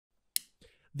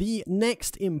The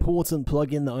next important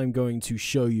plugin that I'm going to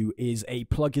show you is a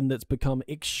plugin that's become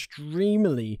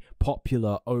extremely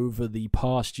popular over the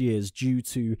past years due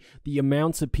to the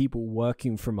amount of people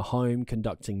working from home,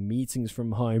 conducting meetings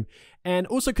from home, and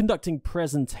also conducting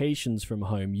presentations from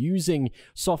home using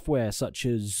software such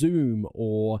as Zoom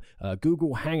or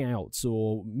Google Hangouts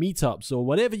or Meetups or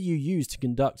whatever you use to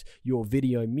conduct your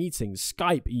video meetings,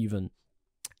 Skype even.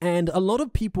 And a lot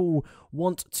of people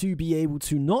want to be able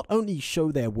to not only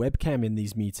show their webcam in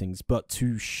these meetings, but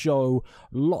to show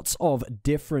lots of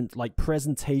different like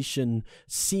presentation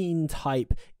scene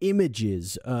type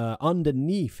images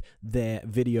underneath their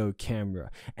video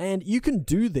camera. And you can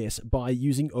do this by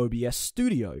using OBS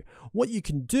Studio. What you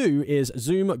can do is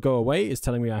Zoom go away is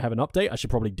telling me I have an update. I should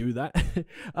probably do that.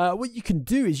 What you can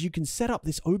do is you can set up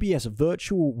this OBS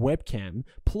Virtual Webcam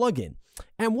plugin.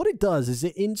 And what it does is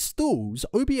it installs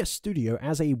OBS Studio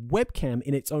as a webcam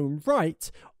in its own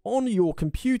right on your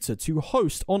computer to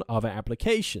host on other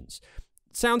applications.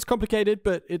 Sounds complicated,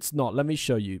 but it's not. Let me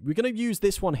show you. We're going to use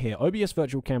this one here, OBS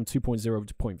Virtual Cam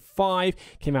 2.0.5,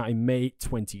 came out in May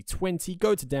 2020.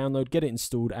 Go to download, get it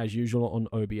installed as usual on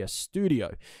OBS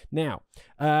Studio. Now,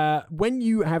 when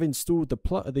you have installed the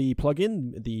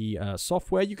plugin, the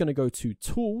software, you're going to go to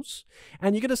Tools,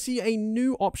 and you're going to see a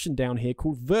new option down here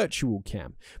called Virtual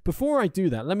Cam. Before I do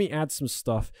that, let me add some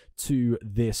stuff to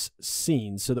this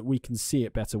scene so that we can see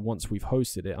it better once we've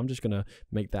hosted it. I'm just going to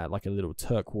make that like a little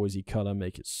turquoisey color,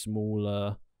 make it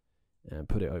smaller and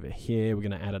put it over here. We're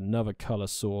going to add another color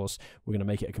source. We're going to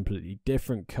make it a completely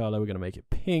different color. We're going to make it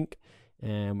pink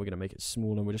and we're going to make it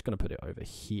smaller. And we're just going to put it over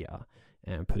here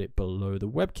and put it below the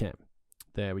webcam.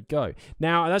 There we go.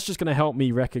 Now that's just going to help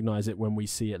me recognize it when we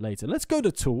see it later. Let's go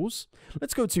to Tools.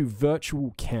 Let's go to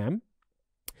Virtual Cam.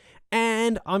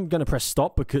 And I'm going to press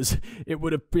stop because it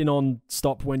would have been on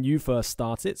stop when you first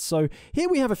start it. So here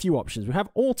we have a few options. We have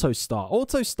Auto Start.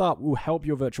 Auto Start will help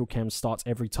your virtual cam start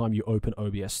every time you open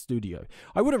OBS Studio.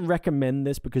 I wouldn't recommend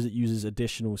this because it uses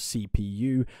additional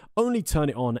CPU. Only turn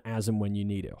it on as and when you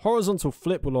need it. Horizontal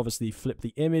Flip will obviously flip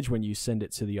the image when you send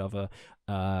it to the other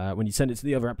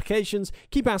applications.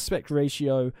 Keep aspect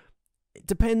ratio. It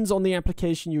depends on the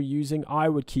application you're using. I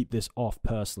would keep this off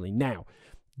personally. Now,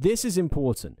 this is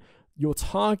important. Your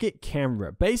target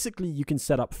camera. Basically, you can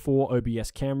set up 4 OBS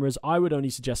cameras. I would only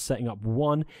suggest setting up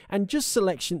 1 and just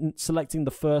selecting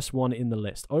the first one in the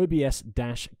list,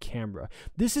 OBS-camera.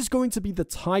 This is going to be the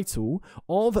title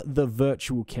of the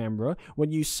virtual camera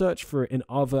when you search for it in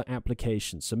other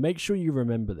applications. So make sure you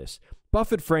remember this.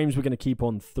 Buffered frames, we're going to keep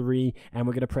on 3 and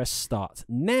we're going to press start.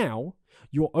 Now,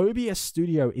 your OBS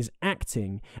Studio is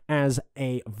acting as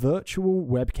a virtual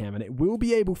webcam and it will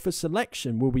be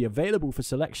available for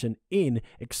selection in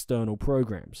external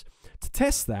programs. To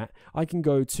test that, I can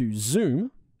go to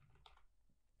Zoom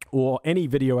or any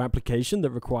video application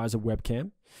that requires a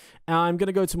webcam. I'm going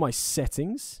to go to my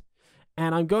settings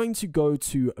and I'm going to go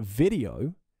to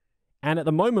video. And at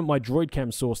the moment, my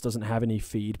DroidCam source doesn't have any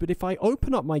feed, but if I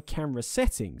open up my camera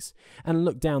settings and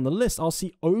look down the list, I'll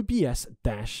see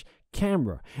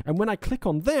OBS-camera. And when I click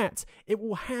on that, it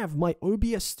will have my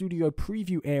OBS Studio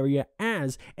preview area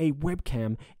as a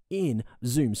webcam in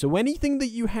Zoom. So anything that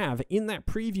you have in that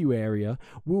preview area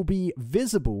will be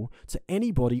visible to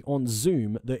anybody on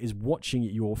Zoom that is watching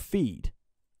your feed.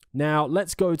 Now,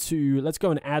 let's go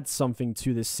and add something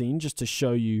to this scene just to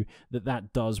show you that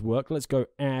that does work. Let's go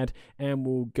add and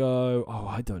we'll go, oh,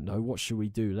 I don't know, what should we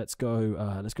do? Let's go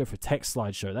for text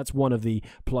slideshow. That's one of the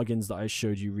plugins that I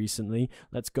showed you recently.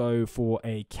 Let's go for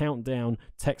a countdown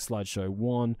text slideshow.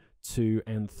 1, 2,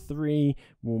 and 3.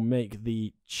 We'll make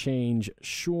the change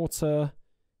shorter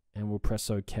and we'll press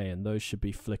OK. And those should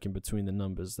be flicking between the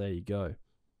numbers. There you go.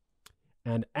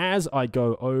 And as I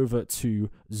go over to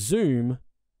Zoom,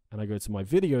 and I go to my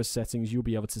video settings, you'll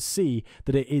be able to see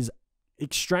that it is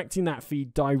extracting that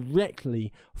feed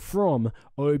directly from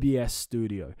OBS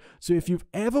Studio. So if you've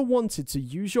ever wanted to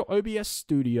use your OBS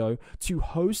Studio to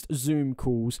host Zoom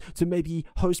calls, to maybe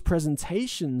host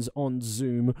presentations on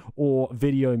Zoom or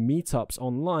video meetups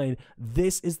online,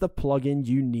 this is the plugin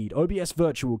you need. OBS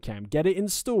Virtual Cam. Get it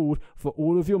installed for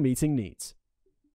all of your meeting needs.